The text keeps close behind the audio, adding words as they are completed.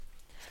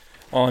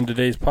On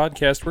today's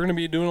podcast, we're going to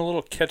be doing a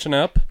little catching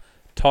up,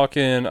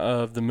 talking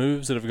of the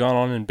moves that have gone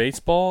on in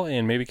baseball,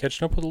 and maybe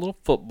catching up with a little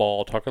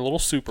football, talking a little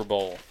Super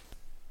Bowl.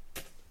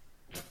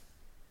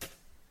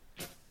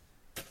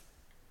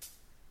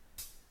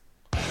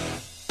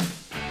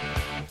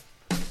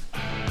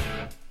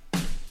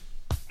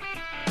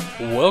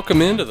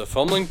 Welcome into the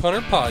Fumbling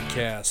Punter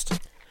Podcast.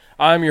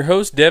 I'm your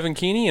host, Devin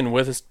Keeney, and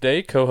with us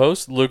today,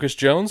 co-host Lucas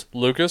Jones.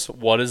 Lucas,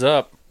 what is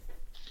up?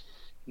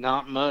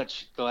 Not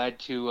much. Glad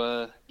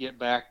to get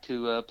back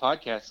to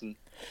podcasting.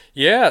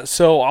 Yeah,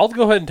 so I'll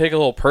go ahead and take a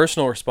little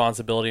personal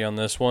responsibility on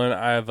this one.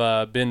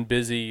 I've been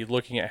busy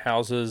looking at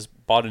houses,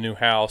 bought a new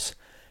house,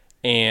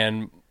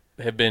 and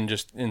have been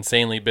just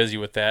insanely busy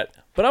with that.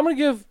 But I'm going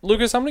to give,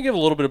 Lucas, I'm going to give a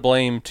little bit of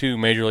blame to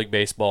Major League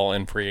Baseball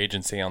and free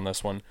agency on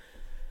this one.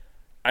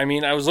 I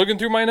mean, I was looking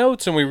through my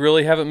notes, and we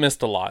really haven't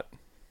missed a lot.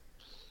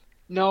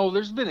 No,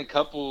 there's been a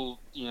couple,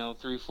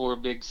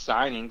 3-4 big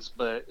signings,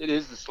 but it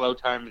is the slow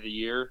time of the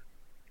year.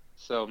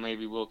 So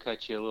maybe we'll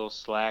cut you a little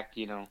slack,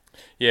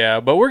 Yeah,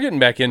 but we're getting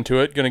back into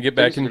it. Going to get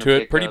back into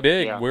it pretty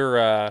big. Yeah.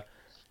 We're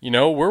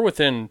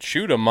within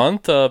a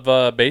month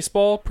of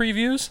baseball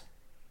previews.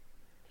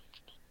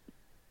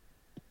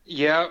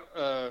 Yeah,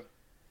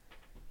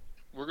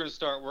 we're going to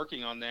start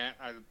working on that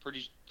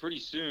pretty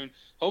soon.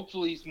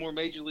 Hopefully, some more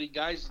major league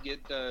guys get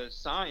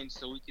signed,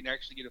 so we can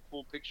actually get a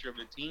full picture of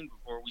the team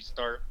before we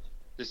start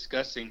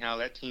discussing how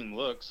that team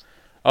looks.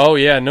 Oh,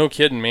 yeah, no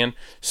kidding, man.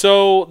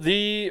 So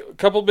the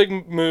couple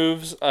big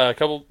moves, a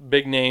couple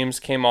big names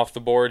came off the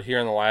board here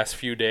in the last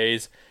few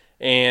days.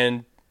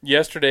 And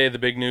yesterday the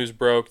big news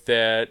broke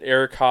that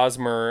Eric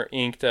Hosmer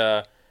inked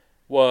a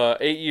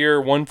 8-year,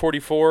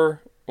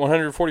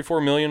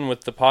 $144 million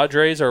with the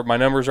Padres. Are my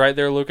numbers right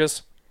there,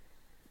 Lucas?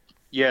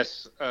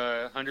 Yes,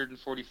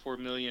 $144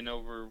 million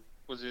over,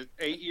 was it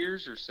 8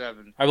 years or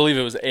 7? I believe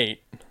it was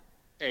 8.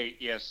 8,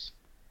 yes.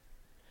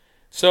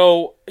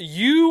 So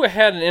you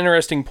had an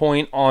interesting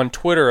point on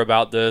Twitter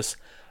about this.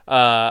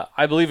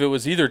 I believe it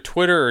was either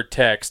Twitter or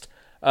text,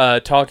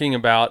 talking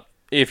about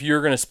if you're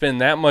going to spend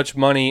that much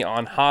money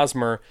on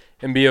Hosmer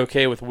and be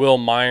okay with Will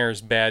Myers'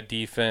 bad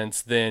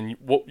defense, then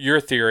your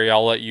theory,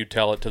 I'll let you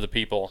tell it to the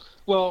people.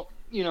 Well,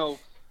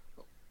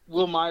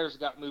 Will Myers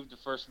got moved to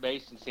first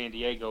base in San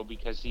Diego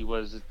because he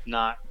was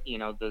not,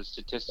 the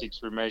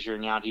statistics were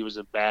measuring out he was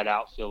a bad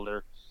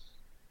outfielder.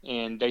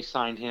 And they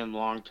signed him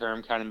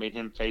long-term, kind of made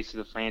him face of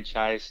the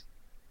franchise.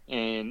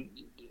 And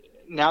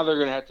now they're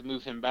going to have to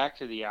move him back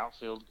to the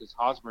outfield because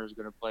Hosmer is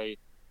going to play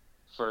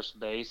first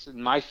base. And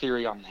my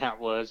theory on that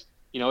was,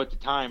 at the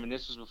time, and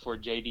this was before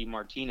J.D.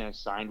 Martinez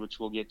signed,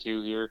 which we'll get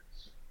to here,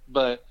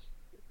 but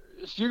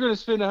if you're going to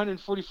spend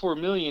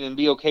 $144 million and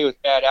be okay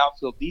with bad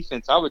outfield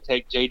defense, I would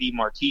take J.D.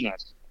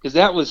 Martinez because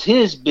that was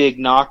his big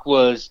knock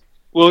was,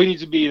 well, he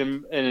needs to be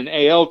in an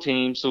AL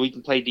team so he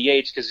can play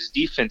DH because his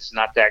defense is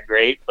not that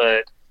great,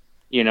 but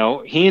he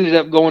ended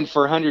up going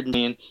for $100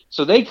 million.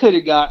 So they could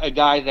have got a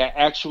guy that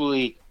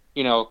actually,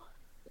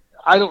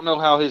 I don't know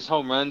how his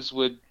home runs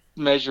would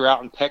measure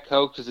out in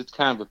Petco because it's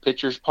kind of a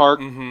pitcher's park.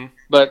 Mm-hmm.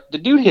 But the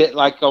dude hit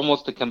like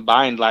almost a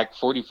combined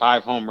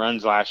 45 home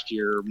runs last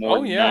year or more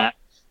than that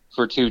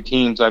for two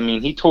teams. I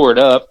mean, he tore it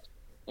up.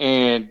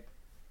 And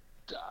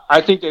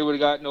I think they would have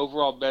got an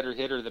overall better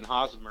hitter than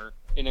Hosmer,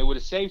 and they would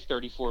have saved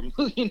 $34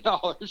 million.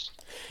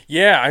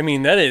 Yeah, I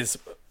mean, that is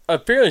a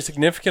fairly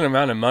significant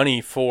amount of money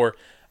for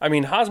 – I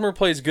mean, Hosmer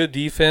plays good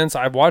defense.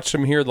 I've watched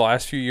him here the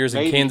last few years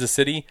in Kansas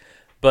City.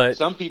 But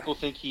some people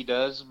think he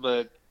does,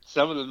 but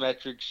some of the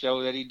metrics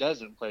show that he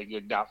doesn't play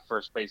good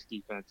first base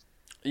defense.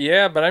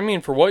 Yeah, but I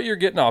mean, for what you're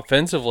getting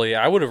offensively,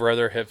 I would have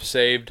rather have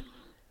saved,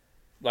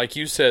 like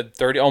you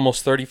said,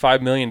 almost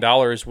 $35 million,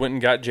 went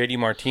and got J.D.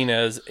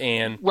 Martinez.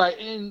 Right,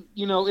 and,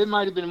 it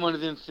might have been one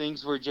of them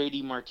things where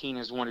J.D.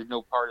 Martinez wanted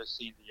no part of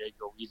San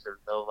Diego either,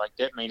 though.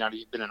 That may not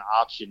have been an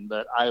option,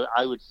 but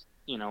I would –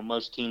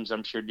 most teams,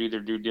 I'm sure, do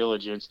their due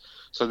diligence.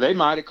 So they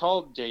might have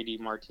called J.D.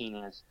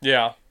 Martinez.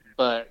 Yeah.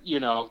 But,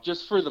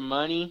 just for the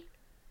money,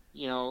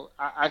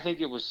 I think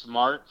it was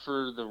smart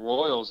for the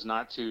Royals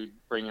not to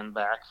bring him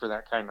back for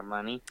that kind of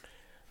money.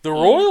 The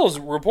Royals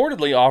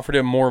reportedly offered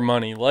him more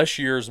money, less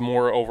years,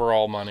 more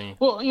overall money.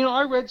 Well,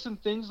 I read some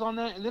things on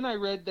that, and then I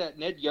read that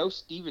Ned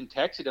Yost even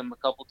texted him a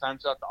couple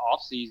times throughout the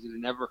offseason and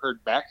never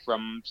heard back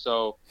from him.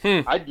 So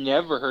I'd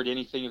never heard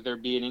anything of there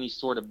being any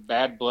sort of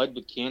bad blood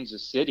with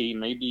Kansas City.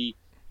 Maybe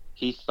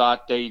he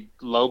thought they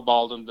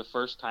lowballed him the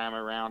first time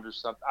around or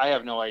something. I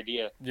have no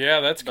idea. Yeah,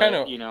 that's kind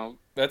of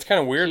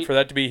weird for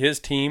that to be his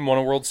team, won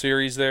a World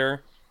Series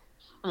there.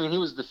 I mean, he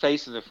was the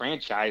face of the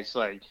franchise.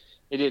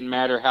 It didn't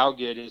matter how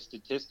good his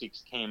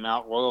statistics came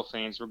out. Royal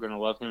fans were going to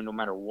love him no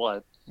matter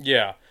what.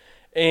 Yeah.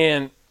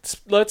 And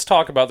let's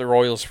talk about the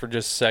Royals for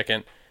just a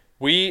second.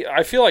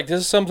 I feel like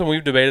this is something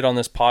we've debated on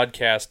this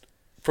podcast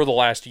for the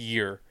last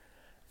year.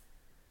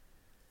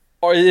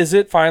 Or is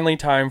it finally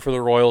time for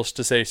the Royals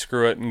to say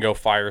screw it and go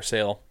fire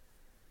sale?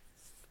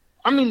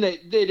 I mean,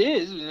 it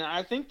is. And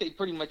I think they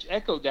pretty much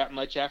echoed that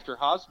much after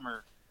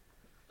Hosmer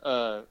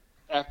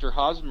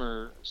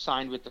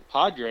signed with the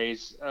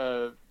Padres.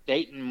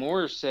 Dayton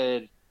Moore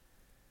said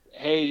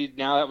hey,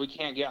 now that we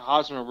can't get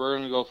Hosmer, we're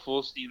going to go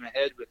full steam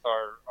ahead with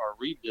our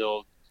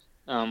rebuild,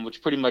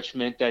 which pretty much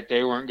meant that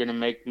they weren't going to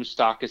make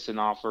Moustakas an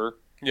offer.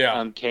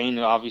 Yeah. Kane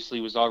obviously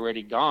was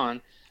already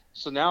gone.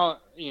 So now,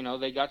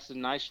 they got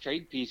some nice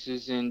trade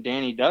pieces in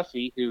Danny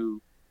Duffy,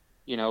 who,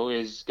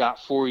 is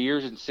got 4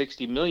 years and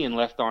 60 million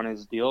left on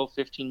his deal,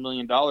 $15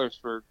 million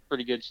for a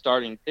pretty good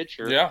starting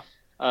pitcher. Yeah.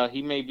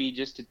 He may be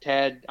just a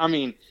tad. I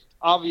mean,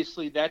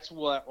 obviously that's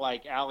what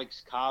like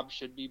Alex Cobb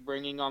should be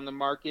bringing on the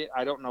market.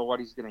 I don't know what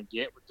he's going to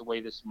get with the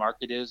way this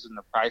market is and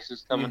the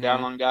prices coming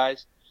down on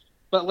guys.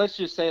 But let's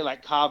just say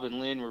like Cobb and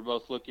Lynn were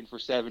both looking for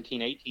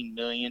 17, 18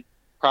 million.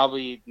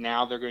 Probably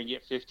now they're going to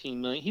get 15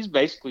 million. He's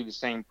basically the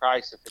same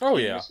price if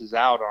he misses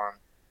out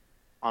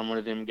on one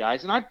of them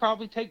guys. And I'd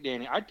probably take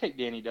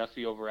Danny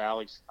Duffy over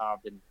Alex Cobb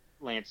and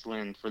Lance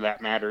Lynn for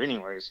that matter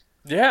anyways.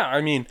 Yeah,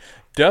 I mean,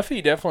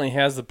 Duffy definitely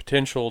has the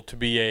potential to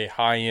be a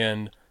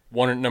high-end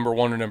number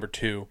one or number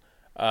two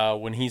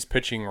when he's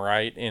pitching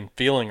right and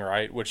feeling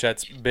right, which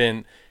that's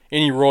been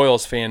any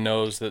Royals fan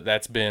knows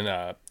that's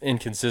been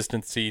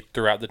inconsistency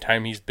throughout the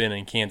time he's been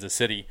in Kansas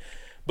City.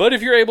 But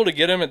if you're able to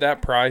get him at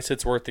that price,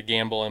 it's worth the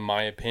gamble, in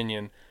my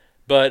opinion.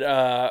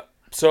 But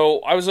so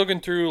I was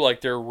looking through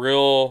like their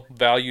real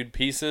valued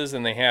pieces,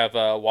 and they have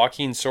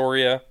Joaquin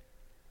Soria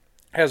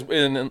is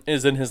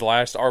in his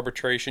last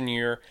arbitration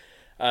year.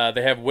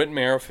 They have Whit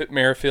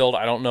Merrifield.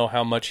 I don't know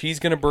how much he's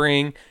going to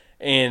bring.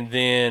 And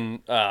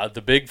then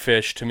the big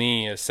fish to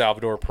me is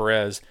Salvador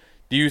Perez.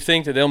 Do you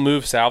think that they'll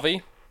move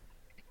Salvi?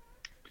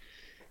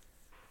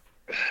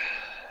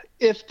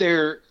 If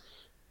they're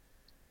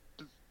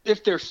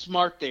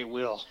smart, they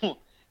will.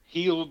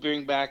 He will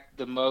bring back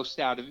the most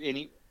out of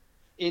any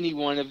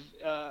one of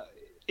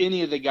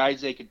any of the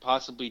guys they could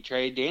possibly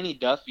trade. Danny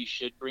Duffy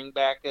should bring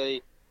back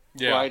quite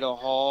a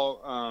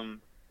haul.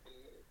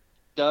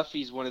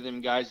 Duffy's one of them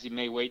guys you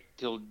may wait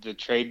till the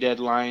trade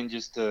deadline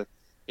just to,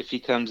 if he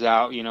comes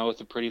out,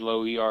 with a pretty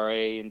low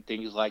ERA and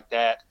things like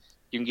that,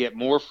 you can get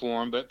more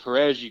for him. But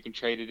Perez, you can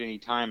trade at any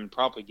time and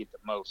probably get the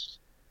most.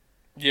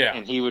 Yeah.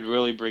 And he would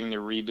really bring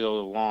the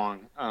rebuild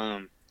along.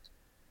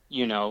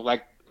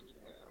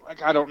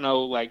 Like I don't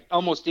know, like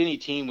almost any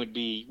team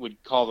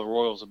would call the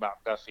Royals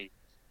about Duffy.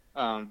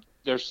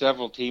 There's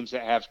several teams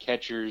that have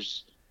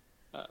catchers,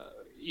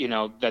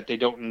 that they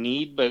don't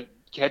need, but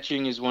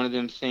catching is one of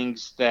them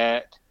things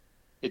that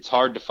it's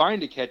hard to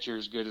find a catcher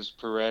as good as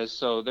Perez.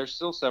 So there's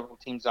still several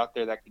teams out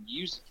there that could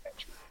use a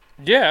catcher.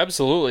 Yeah,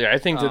 absolutely. I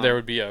think that there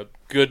would be a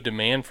good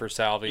demand for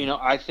Salvi.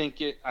 I think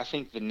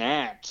the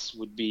Nats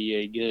would be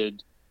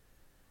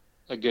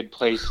a good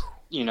place.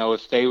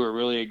 If they were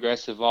really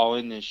aggressive all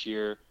in this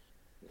year,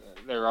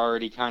 they're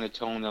already kind of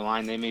toeing the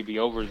line. They may be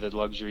over the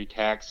luxury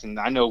tax, and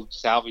I know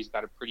Salvi's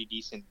got a pretty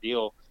decent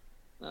deal.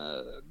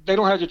 They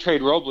don't have to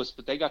trade Robles,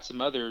 but they got some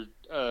other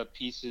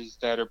pieces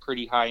that are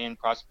pretty high-end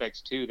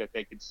prospects too that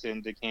they could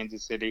send to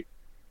Kansas City.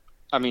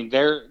 I mean,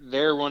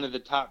 they're one of the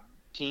top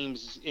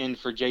teams in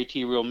for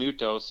JT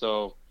Realmuto.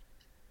 So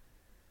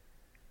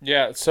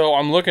yeah, so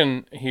I'm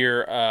looking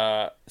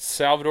here.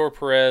 Salvador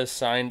Perez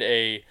signed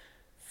a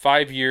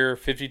 5-year,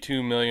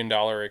 $52 million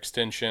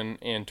extension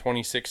in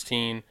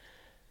 2016.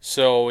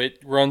 So it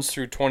runs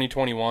through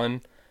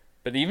 2021.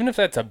 But even if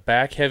that's a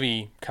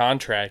back-heavy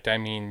contract, I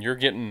mean, you're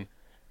getting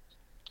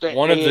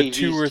one of the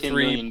two or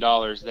three $10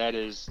 million. That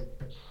is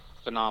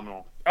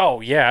phenomenal. Oh,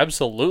 yeah,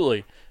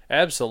 absolutely.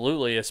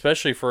 Absolutely,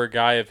 especially for a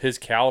guy of his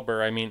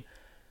caliber. I mean,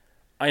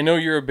 I know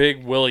you're a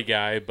big Willie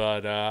guy,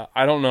 but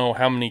I don't know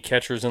how many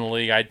catchers in the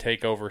league I'd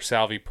take over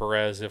Salvi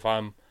Perez if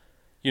I'm,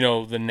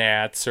 the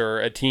Nats or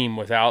a team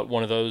without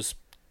one of those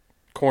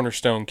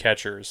cornerstone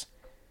catchers.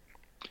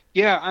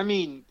 Yeah, I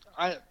mean,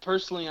 I have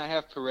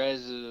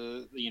Perez,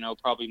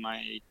 probably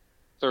my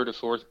third or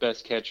fourth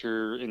best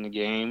catcher in the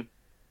game.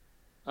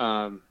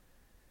 My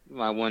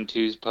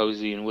 1-2 is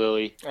Posey and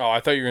Willie. Oh, I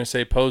thought you were going to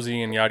say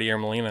Posey and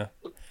Yadier Molina.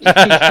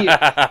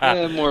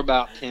 Yeah, more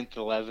about 10th,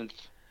 11th.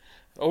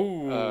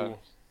 Oh,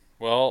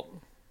 well.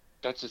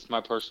 That's just my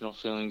personal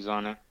feelings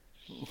on it.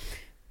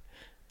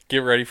 Get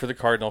ready for the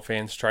Cardinal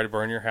fans to try to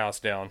burn your house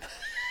down.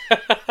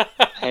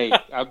 Hey,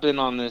 I've been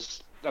on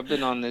this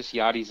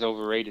Yachty's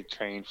overrated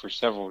train for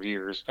several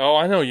years. Oh,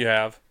 I know you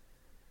have.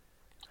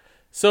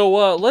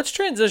 So let's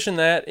transition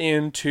that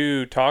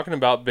into talking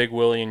about Big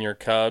Willie and your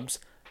Cubs.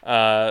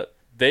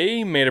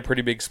 They made a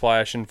pretty big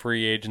splash in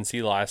free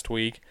agency last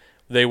week.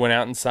 They went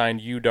out and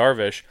signed Yu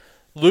Darvish.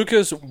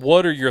 Lucas,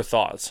 what are your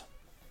thoughts?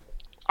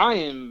 I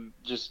am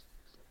just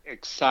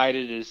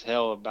excited as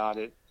hell about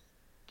it.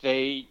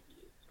 I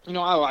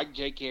like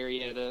Jake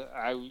Arrieta.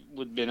 I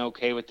would have been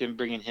okay with them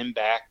bringing him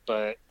back,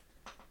 but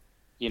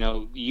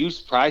Yu's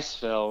price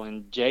fell,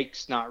 and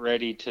Jake's not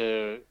ready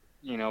to.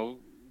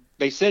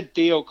 They said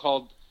Theo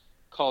called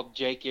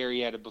Jake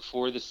Arrieta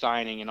before the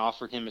signing and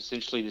offered him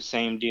essentially the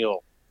same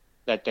deal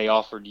that they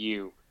offered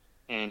you,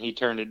 and he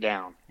turned it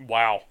down.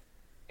 Wow.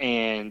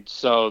 And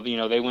so,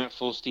 they went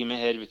full steam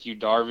ahead with Yu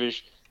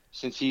Darvish.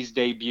 Since he's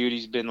debuted,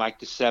 he's been like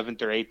the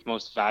 7th or 8th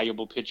most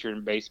valuable pitcher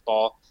in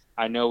baseball.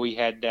 I know we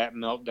had that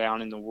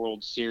meltdown in the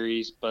World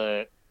Series,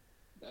 but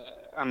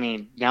I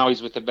mean, now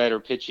he's with a better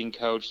pitching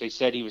coach. They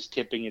said he was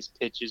tipping his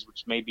pitches,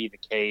 which may be the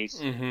case.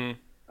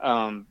 Mm-hmm.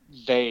 Um,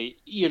 they,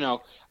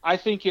 I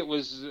think it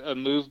was a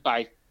move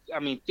by. I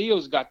mean,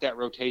 Theo's got that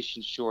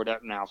rotation shored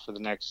up now for the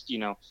next.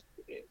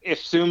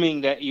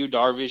 Assuming that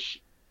Darvish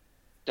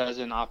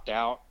doesn't opt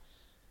out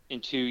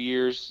in 2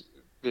 years,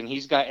 then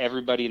he's got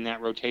everybody in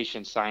that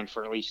rotation signed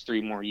for at least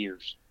 3 more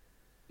years.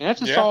 And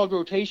that's a solid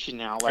rotation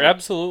now. Like,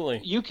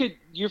 absolutely.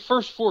 Your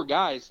first 4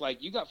 guys,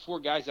 like, you got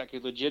 4 guys that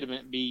could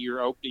legitimately be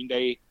your opening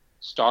day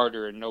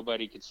starter, and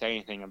nobody could say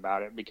anything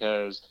about it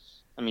because,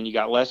 I mean, you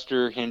got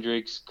Lester,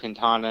 Hendricks,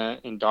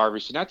 Quintana, and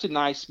Darvish, and that's a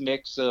nice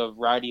mix of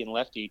righty and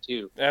lefty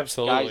too.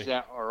 Absolutely. Guys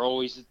that are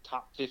always the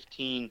top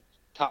 15,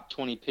 top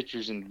 20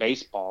 pitchers in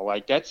baseball.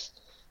 Like, that's,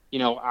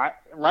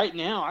 right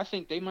now I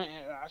think they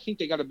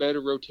got a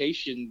better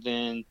rotation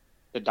than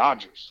the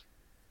Dodgers.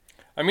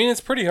 I mean,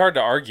 it's pretty hard to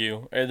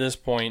argue at this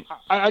point.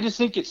 I just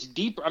think it's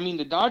deeper. I mean,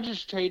 the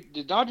Dodgers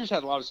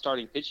had a lot of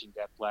starting pitching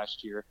depth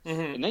last year,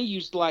 and they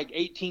used like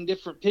 18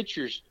 different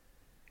pitchers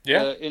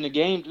in a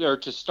game or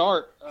to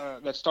start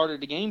that started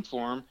the game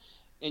for them.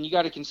 And you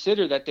got to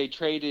consider that they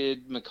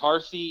traded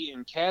McCarthy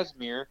and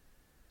Kazmir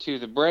to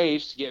the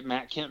Braves to get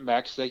Matt Kemp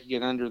back so they could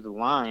get under the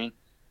line.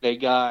 They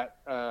got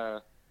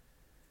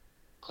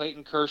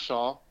Clayton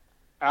Kershaw,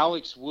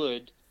 Alex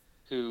Wood,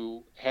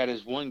 who had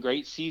his one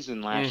great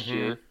season last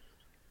year.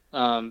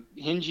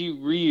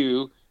 Hyunjin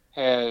Ryu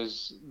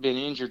has been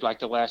injured like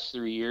the last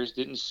 3 years.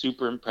 Didn't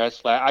super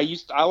impress. I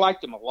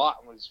liked him a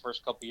lot in his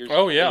first couple years.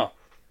 Oh yeah,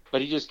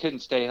 but he just couldn't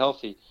stay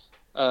healthy.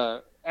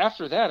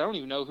 After that, I don't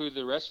even know who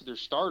the rest of their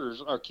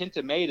starters are. Kenta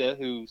Maeda,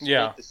 who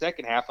spent the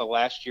second half of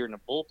last year in the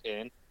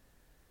bullpen,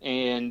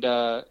 and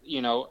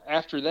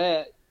after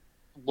that,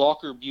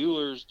 Walker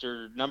Buehler's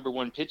their number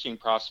one pitching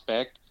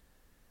prospect.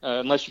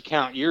 Unless you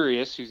count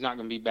Urias, who's not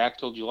going to be back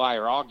till July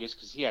or August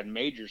because he had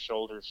major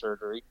shoulder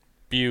surgery.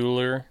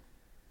 Buehler.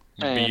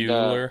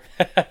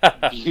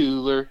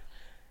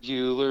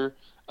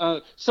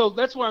 So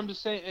that's why I'm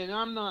just saying, and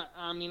I'm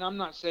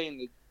not saying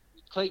that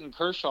Clayton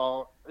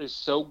Kershaw is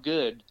so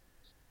good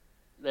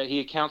that he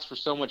accounts for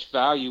so much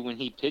value when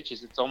he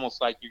pitches. It's almost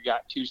like you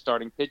got 2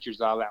 starting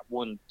pitchers out of that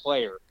one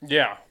player.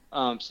 Yeah.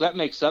 So that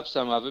makes up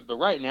some of it. But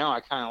right now, I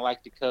kind of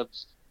like the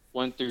Cubs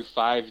 1 through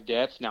 5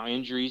 depth. Now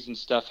injuries and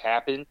stuff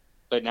happen.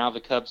 But now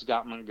the Cubs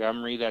got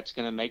Montgomery that's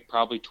going to make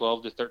probably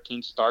 12 to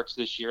 13 starts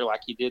this year like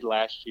he did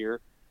last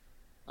year.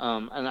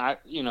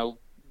 And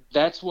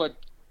that's what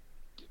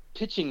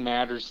pitching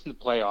matters in the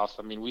playoffs.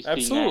 I mean, we've seen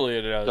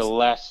that the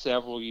last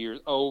several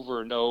years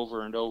over and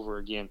over and over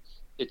again.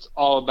 It's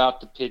all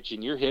about the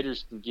pitching. Your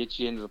hitters can get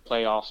you into the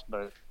playoffs,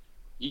 but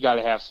you got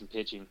to have some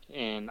pitching.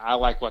 And I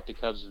like what the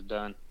Cubs have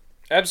done.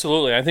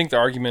 Absolutely. I think the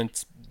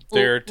argument's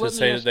there to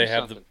say that they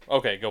have the...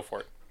 Okay, go for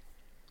it.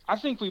 I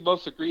think we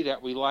both agree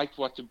that we liked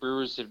what the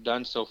Brewers have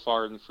done so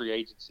far in the free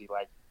agency,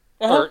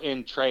 or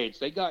in trades.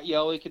 They got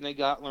Yelich and they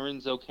got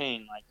Lorenzo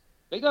Cain.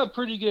 They got a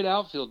pretty good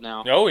outfield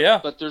now. Oh yeah.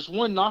 But there's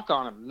one knock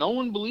on them. No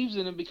one believes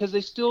in him because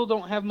they still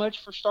don't have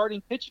much for starting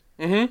pitching.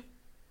 Mm-hmm.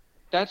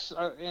 That's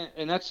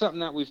and that's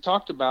something that we've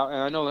talked about, and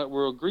I know that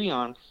we'll agree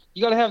on.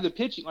 You got to have the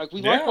pitching.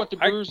 We like what the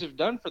Brewers have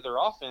done for their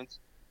offense,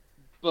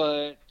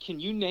 but can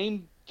you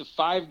name the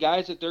 5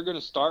 guys that they're going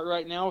to start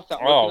right now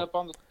without looking up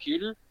on the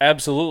computer?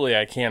 Absolutely,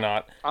 I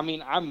cannot. I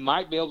mean, I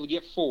might be able to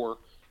get 4,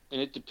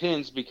 and it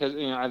depends because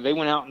they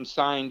went out and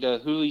signed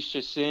Jhoulys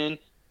Chacin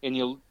and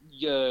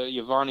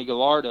Yovani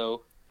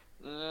Gallardo.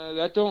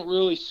 That don't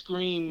really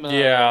scream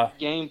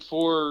Game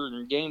 4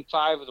 and Game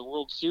 5 of the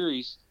World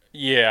Series.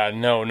 Yeah,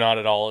 no, not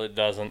at all. It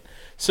doesn't.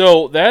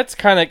 So that's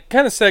kind of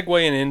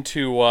segueing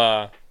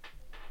into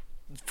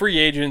free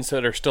agents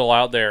that are still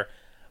out there.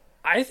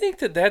 I think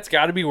that's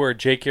got to be where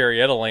Jake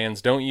Arrieta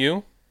lands, don't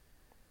you?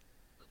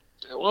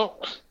 Well,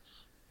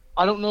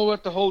 I don't know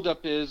what the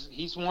holdup is.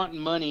 He's wanting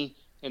money,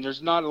 and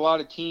there's not a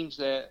lot of teams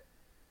that,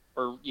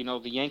 or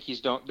the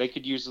Yankees don't. They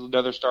could use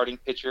another starting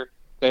pitcher.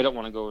 They don't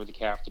want to go over the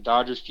cap. The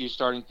Dodgers could use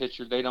starting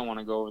pitcher. They don't want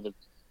to go over the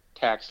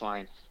tax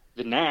line.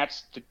 The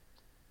Nats,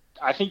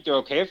 I think they're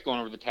okay with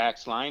going over the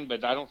tax line,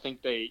 but I don't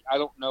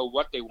know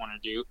what they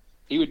want to do.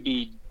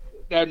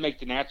 That would make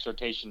the Nats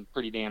rotation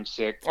pretty damn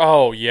sick.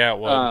 Oh yeah,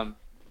 well.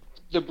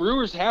 The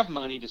Brewers have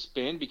money to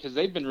spend because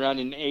they've been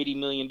running $80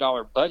 million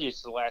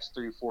budgets the last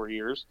 3 or 4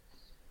 years.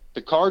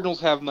 The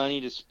Cardinals have money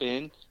to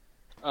spend.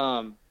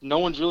 No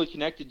one's really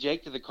connected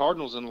Jake to the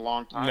Cardinals in a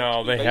long time.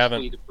 No, they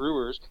haven't. The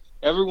Brewers.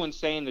 Everyone's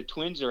saying the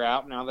Twins are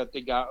out now that they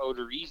got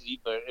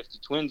Odorizzi, but if the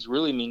Twins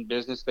really mean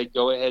business, they'd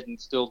go ahead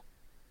and still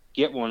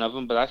get one of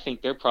them. But I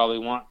think they probably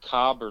want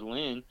Cobb or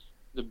Lynn.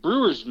 The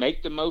Brewers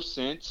make the most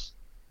sense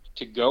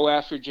to go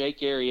after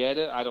Jake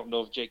Arrieta. I don't know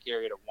if Jake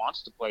Arrieta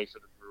wants to play for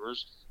the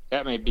Brewers.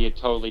 That may be a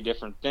totally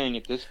different thing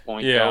at this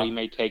point. Yeah. Though he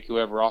may take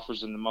whoever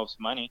offers him the most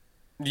money.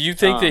 Do you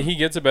think that he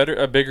gets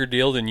a bigger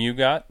deal than you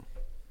got?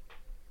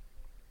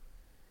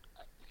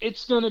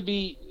 It's going to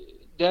be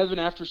Devin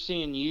after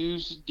seeing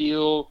Yu's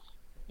deal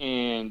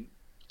and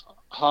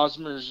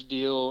Hosmer's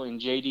deal and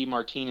JD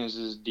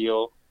Martinez's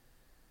deal,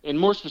 and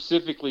more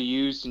specifically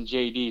Yu's and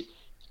JD's.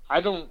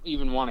 I don't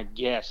even want to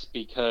guess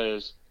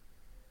because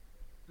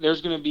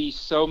there's going to be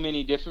so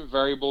many different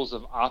variables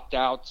of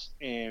opt-outs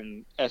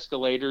and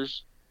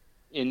escalators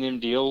in them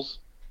deals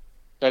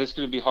that it's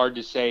going to be hard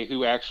to say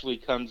who actually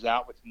comes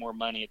out with more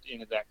money at the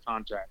end of that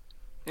contract.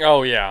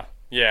 Oh yeah,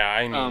 yeah.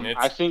 I mean,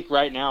 I it's think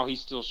right now he's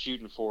still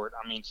shooting for it.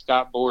 I mean,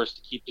 Scott Boras,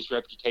 to keep his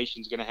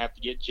reputation, is going to have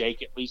to get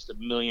Jake at least $1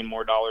 million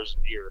more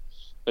a year.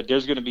 But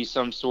there's going to be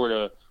some sort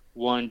of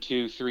 1,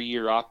 2, 3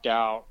 year opt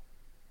out,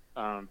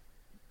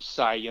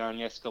 Cy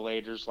Young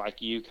escalators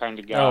like you kind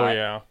of oh got.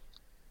 yeah,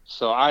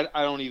 So I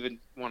don't even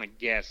want to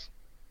guess.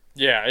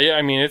 yeah.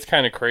 I mean, it's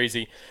kind of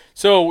crazy.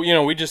 So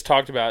we just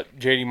talked about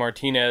JD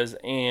Martinez,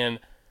 and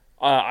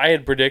I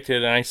had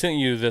predicted, and I sent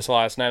you this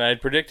last night. I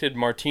had predicted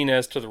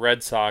Martinez to the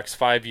Red Sox,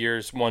 5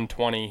 years,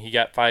 120. He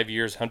got 5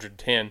 years,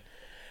 110.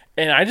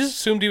 And I just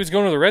assumed he was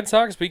going to the Red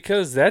Sox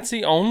because that's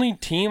the only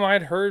team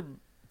I'd heard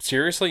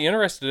seriously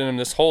interested in him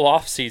this whole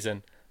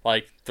offseason.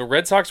 Like, the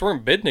Red Sox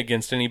weren't bidding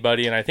against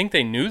anybody, and I think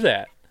they knew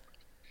that.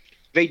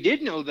 They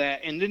did know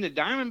that, and then the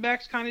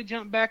Diamondbacks kind of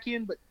jumped back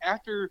in. But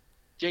after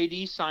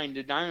JD signed,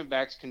 the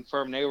Diamondbacks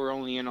confirmed they were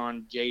only in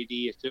on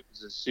JD if it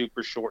was a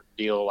super short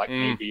deal, like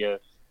maybe a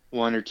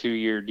 1 or 2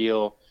 year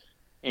deal.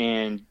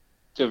 And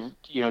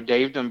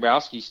Dave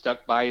Dombrowski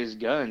stuck by his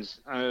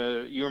guns.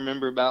 You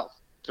remember about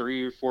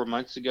 3 or 4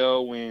 months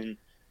ago when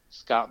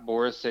Scott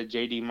Boras said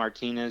JD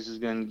Martinez is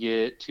going to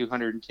get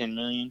 $210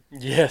 million?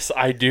 Yes,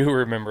 I do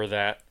remember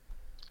that.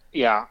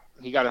 Yeah,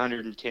 he got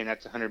 110.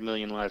 That's 100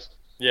 million less.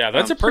 Yeah,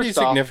 that's a pretty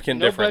significant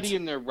difference. Nobody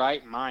in their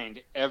right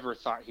mind ever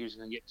thought he was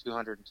going to get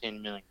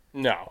 210 million.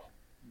 No.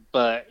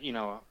 But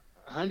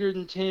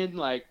 110.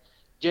 Like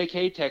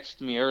J.K.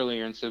 texted me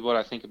earlier and said what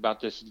I think about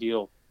this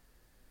deal,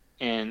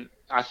 and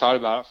I thought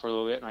about it for a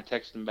little bit, and I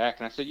texted him back,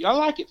 and I said, I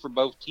like it for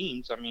both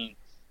teams. I mean,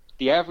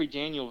 the average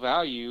annual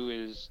value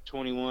is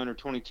 $21 or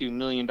 $22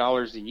 million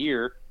a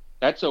year.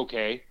 That's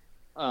okay.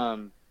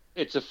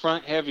 It's a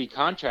front-heavy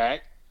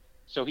contract.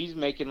 So he's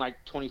making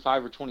like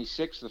 25 or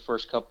 26 the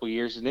first couple of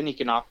years, and then he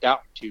can opt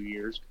out in 2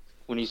 years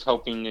when he's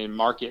hoping the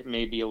market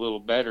may be a little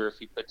better if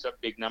he puts up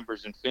big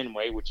numbers in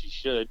Fenway, which he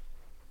should.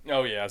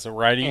 Oh, yeah, as a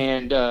righty.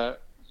 And,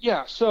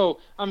 so,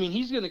 I mean,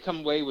 he's going to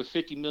come away with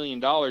 $50 million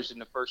in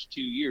the first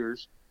 2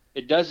 years.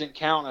 It doesn't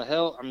count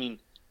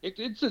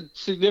it's a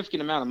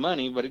significant amount of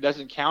money, but it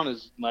doesn't count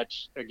as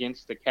much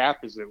against the cap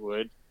as it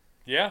would.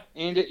 Yeah.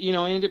 And,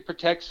 it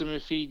protects him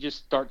if he just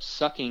starts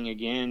sucking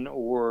again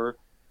or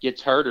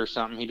gets hurt or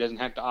something. He doesn't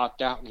have to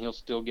opt out, and he'll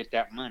still get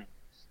that money.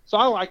 So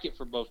I like it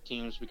for both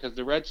teams because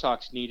the Red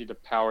Sox needed a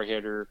power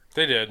hitter.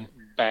 They did.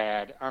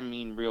 Bad. I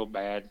mean, real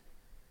bad.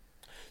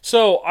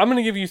 So I'm going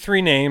to give you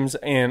 3 names,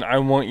 and I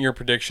want your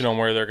prediction on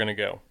where they're going to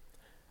go.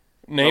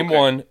 Name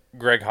one,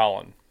 Greg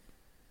Holland.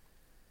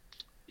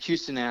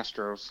 Houston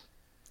Astros.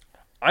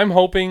 I'm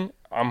homering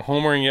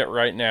it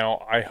right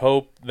now. I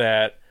hope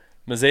that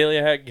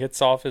Mozeliak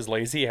gets off his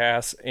lazy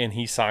ass and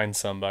he signs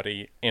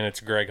somebody, and it's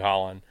Greg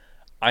Holland.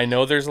 I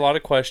know there's a lot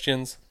of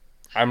questions.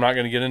 I'm not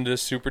going to get into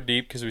this super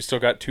deep because we still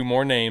got 2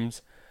 more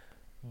names.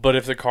 But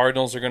if the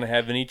Cardinals are going to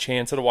have any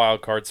chance at a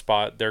wild card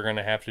spot, they're going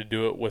to have to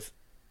do it with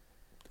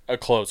a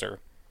closer.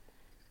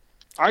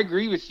 I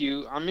agree with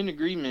you. I'm in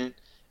agreement.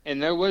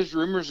 And there was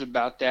rumors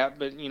about that.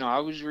 But, I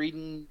was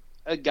reading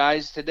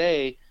guys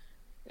today,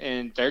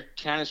 and they're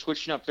kind of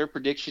switching up their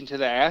prediction to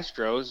the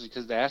Astros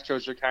because the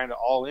Astros are kind of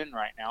all in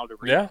right now to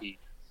repeat.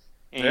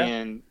 Yeah.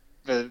 And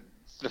the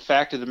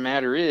fact of the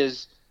matter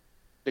is,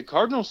 the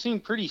Cardinals seem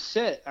pretty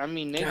set. I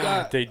mean,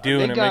 and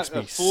it makes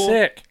me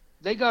sick.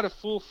 They got a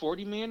full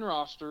 40-man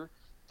roster.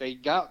 They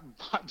got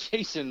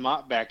Jason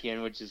Mott back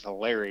in, which is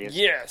hilarious.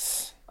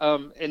 Yes.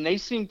 And they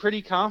seem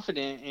pretty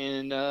confident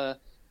in,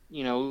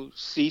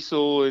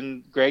 Cecil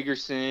and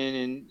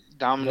Gregerson and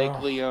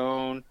Dominic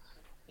Leone.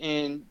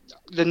 And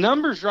the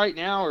numbers right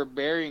now are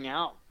bearing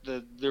out.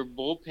 Their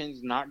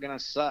bullpen's not going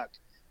to suck.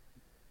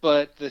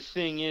 But the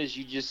thing is,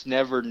 you just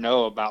never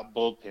know about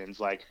bullpens.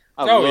 Like,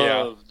 I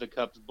love the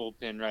Cubs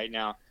bullpen right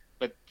now,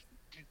 but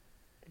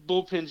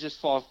bullpens just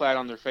fall flat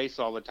on their face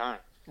all the time.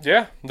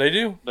 Yeah, they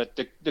do. But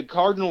the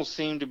Cardinals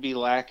seem to be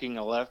lacking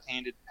a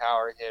left-handed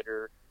power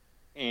hitter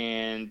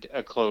and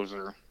a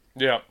closer.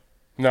 Yeah.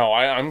 No,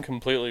 I'm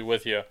completely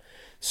with you.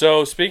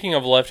 So, speaking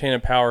of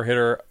left-handed power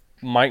hitter,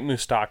 Mike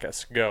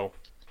Moustakas, go.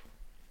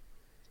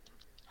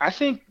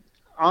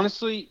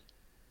 Honestly,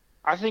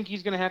 I think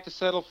he's going to have to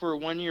settle for a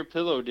 1-year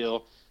pillow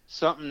deal,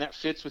 something that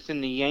fits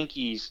within the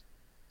Yankees'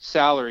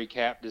 salary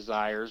cap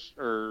desires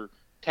or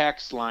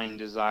tax line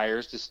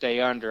desires to stay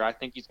under. I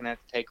think he's going to have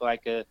to take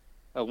like a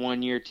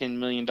 1-year, $10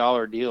 million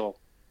deal.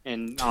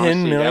 And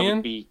honestly, that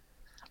would be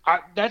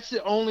that's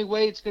the only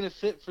way it's going to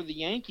fit for the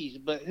Yankees.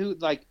 But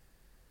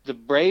the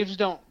Braves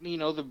don't,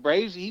 the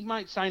Braves, he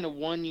might sign a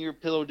 1-year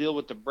pillow deal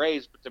with the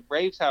Braves, but the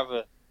Braves have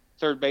a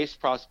third base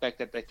prospect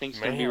that they think is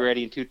going to be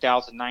ready in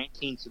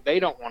 2019, so they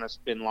don't want to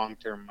spend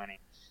long-term money.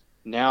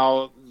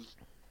 Now,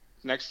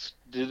 next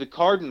to the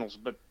Cardinals,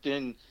 but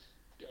then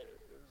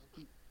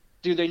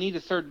do they need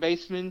a third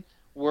baseman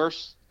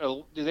worse?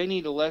 Do they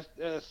need a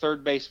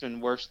third baseman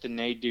worse than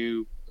they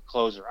do a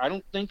closer. I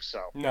don't think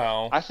so.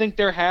 No. I think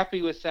they're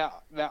happy with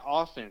that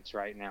offense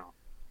right now.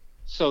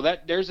 So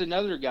that there's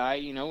another guy,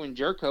 and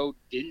Jerko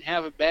didn't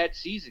have a bad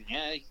season.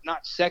 Yeah, he's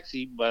not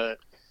sexy, but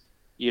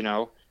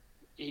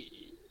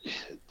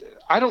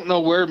I don't know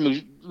where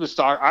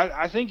Moustakas.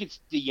 I think it's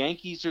the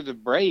Yankees or the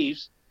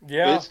Braves.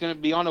 Yeah. But it's going to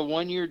be on a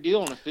 1-year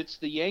deal, and if it's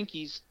the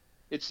Yankees,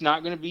 it's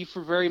not going to be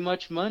for very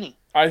much money.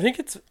 I think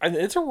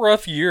it's a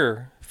rough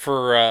year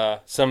for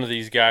some of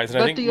these guys,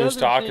 and I think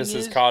Moustakas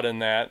is caught in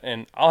that.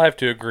 And I'll have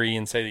to agree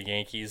and say the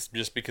Yankees,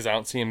 just because I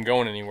don't see him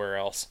going anywhere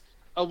else.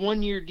 A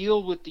 1-year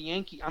deal with the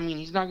Yankees. I mean,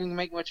 he's not going to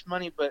make much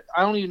money, but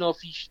I don't even know if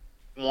he should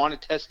want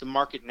to test the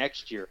market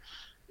next year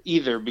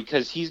either,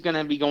 because he's going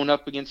to be going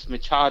up against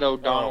Machado,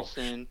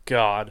 Donaldson. Oh,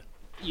 God.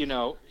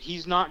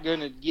 He's not going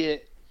to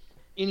get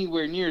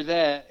anywhere near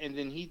that, and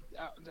then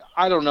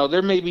I don't know.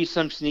 There may be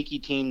some sneaky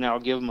team that'll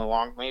give him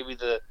maybe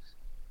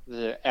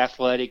the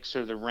Athletics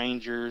or the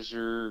Rangers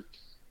or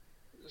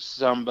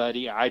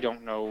somebody. I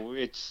don't know.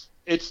 It's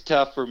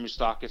tough for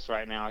Moustakas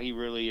right now. He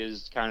really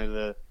is kind of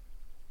the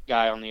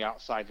guy on the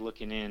outside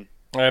looking in.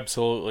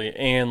 Absolutely.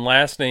 And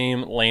last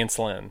name, Lance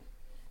Lynn.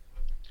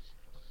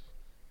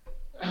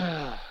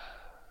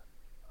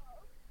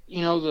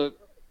 He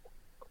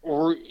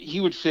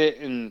would fit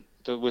in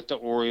with the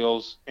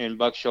Orioles, and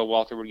Buck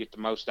Showalter would get the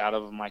most out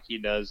of him, like he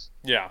does.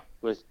 Yeah.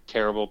 With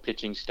terrible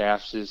pitching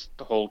staffs his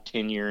whole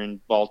tenure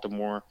in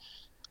Baltimore.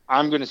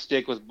 I'm going to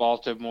stick with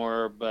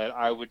Baltimore, but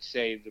I would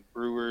say the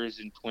Brewers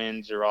and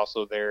Twins are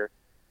also there,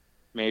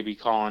 maybe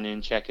calling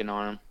in, checking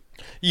on him.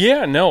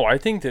 Yeah, no, I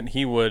think that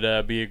he would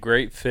be a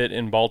great fit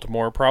in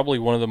Baltimore. Probably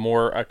one of the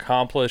more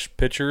accomplished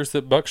pitchers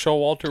that Buck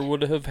Showalter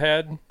would have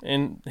had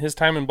in his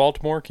time in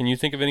Baltimore. Can you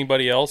think of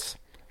anybody else?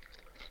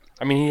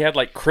 I mean, he had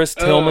like Chris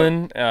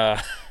Tillman.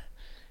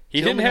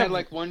 Tillman had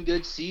like one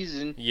good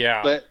season.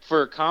 Yeah. But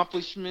for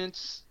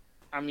accomplishments,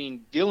 I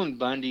mean, Dylan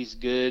Bundy's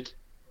good.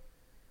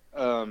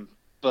 But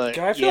God,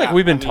 I feel like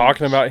we've been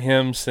talking about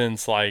him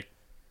since like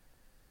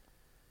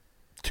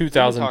 2010. We've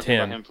been talking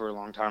about him for a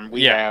long time.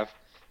 We have.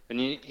 And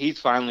he's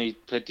finally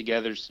put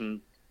together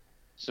some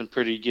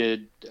pretty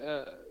good,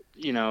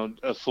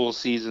 a full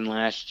season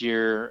last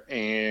year.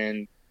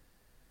 And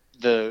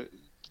the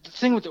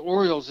thing with the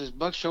Orioles is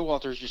Buck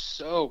Showalter is just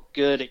so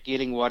good at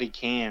getting what he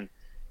can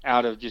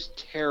out of just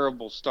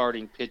terrible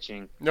starting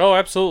pitching. No,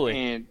 absolutely.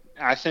 And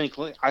I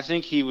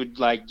think he would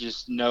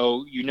just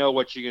know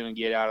what you're going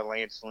to get out of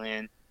Lance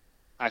Lynn.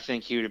 I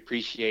think he would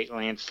appreciate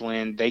Lance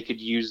Lynn. They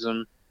could use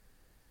him,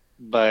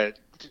 but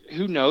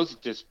who knows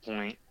at this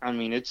point? I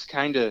mean, it's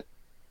kind of,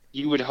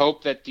 you would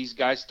hope that these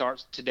guys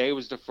today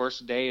was the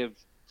first day of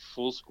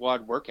full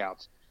squad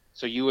workouts.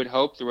 So you would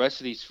hope the rest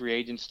of these free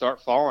agents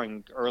start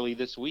falling early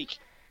this week.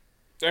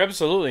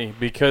 Absolutely,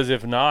 because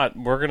if not,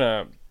 we're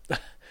gonna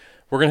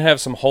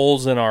have some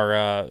holes in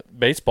our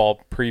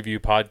baseball preview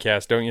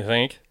podcast, don't you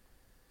think?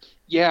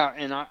 Yeah,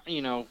 and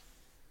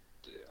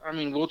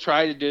we'll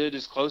try to do it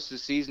as close to the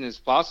season as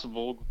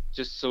possible,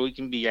 just so we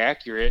can be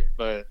accurate.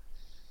 But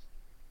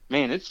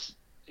man,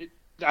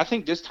 I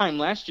think this time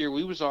last year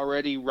we was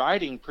already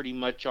writing pretty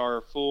much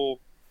our full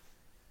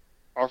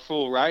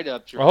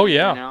write-ups. Oh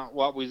yeah. Out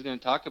what we was going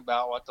to talk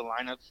about, what the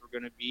lineups were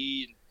going to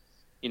be,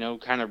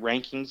 and kind of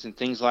rankings and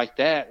things like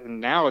that.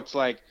 And now it's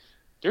like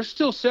there's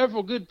still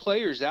several good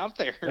players out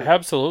there.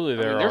 Absolutely,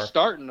 there are. They're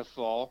starting to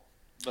fall,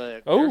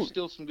 but there's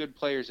still some good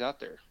players out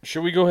there.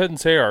 Should we go ahead and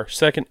say our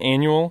second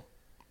annual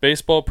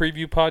baseball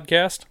preview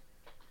podcast?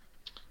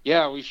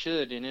 Yeah, we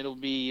should, and it'll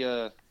be.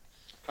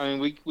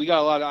 We got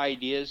a lot of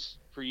ideas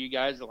for you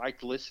guys that like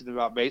to listen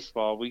about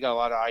baseball. We got a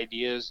lot of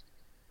ideas.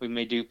 We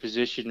may do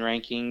position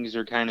rankings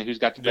or kind of who's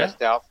got the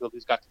best outfield,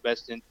 who's got the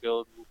best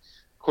infield.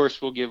 Of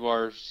course, we'll give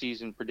our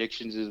season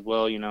predictions as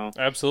well.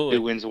 Absolutely,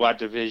 who wins what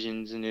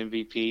divisions and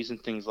MVPs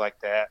and things like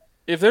that.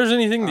 If there's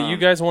anything that you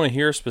guys want to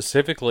hear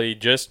specifically,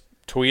 just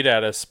tweet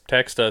at us,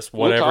 text us,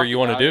 whatever you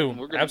want to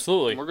do.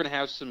 Absolutely. We're going to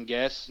have some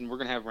guests, and we're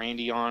going to have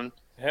Randy on.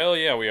 Hell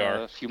yeah, we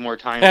are. A few more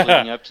times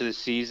leading up to the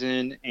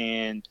season.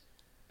 And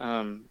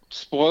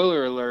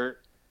spoiler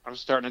alert, I'm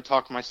starting to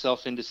talk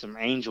myself into some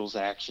Angels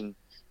action.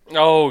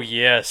 Oh,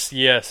 yes.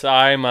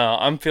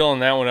 I'm feeling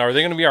that one. Are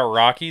they going to be our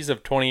Rockies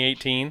of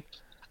 2018?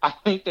 I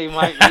think they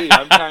might be.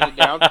 I'm kind of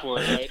down for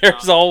it right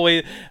There's now.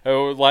 Always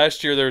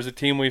last year there was a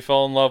team we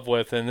fell in love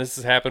with, and this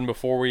has happened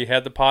before we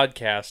had the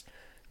podcast.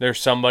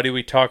 There's somebody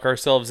we talk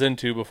ourselves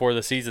into before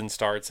the season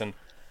starts, and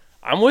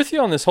I'm with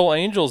you on this whole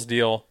Angels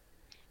deal.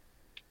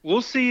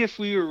 We'll see if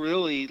we were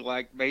really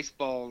like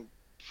baseball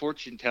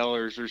fortune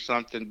tellers or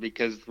something,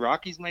 because the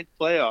Rockies made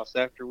the playoffs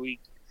after we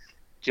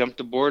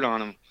jumped aboard on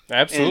them.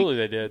 Absolutely,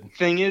 they did.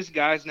 Thing is,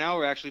 guys, now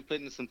we're actually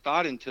putting some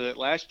thought into it.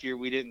 Last year,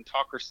 we didn't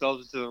talk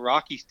ourselves into the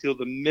Rockies till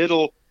the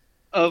middle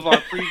of our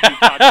preview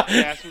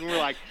podcast, when we're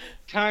like,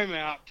 time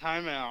out.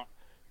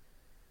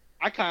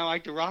 I kind of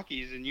like the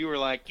Rockies, and you were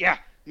like, yeah,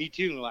 me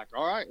too. And we're like,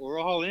 all right, we're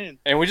all in.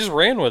 And we just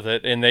ran with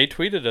it, and they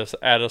tweeted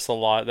at us a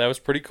lot. That was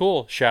pretty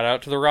cool. Shout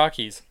out to the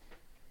Rockies.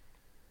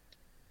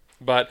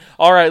 But,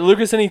 all right,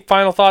 Lucas, any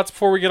final thoughts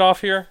before we get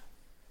off here?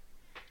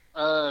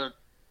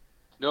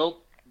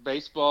 Nope.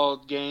 baseball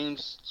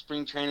games,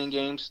 spring training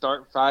games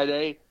start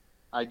Friday.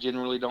 I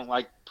generally don't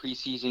like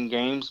preseason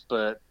games,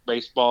 but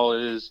baseball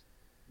is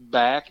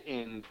back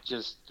in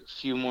just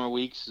a few more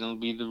weeks and it'll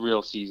be the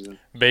real season.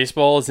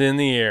 Baseball is in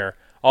the air.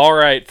 All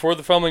right, for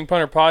the Fumbling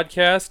Punter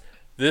podcast,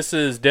 this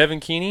is Devin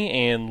Keeney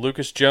and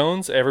Lucas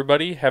Jones.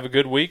 Everybody, have a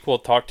good week. We'll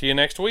talk to you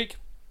next week.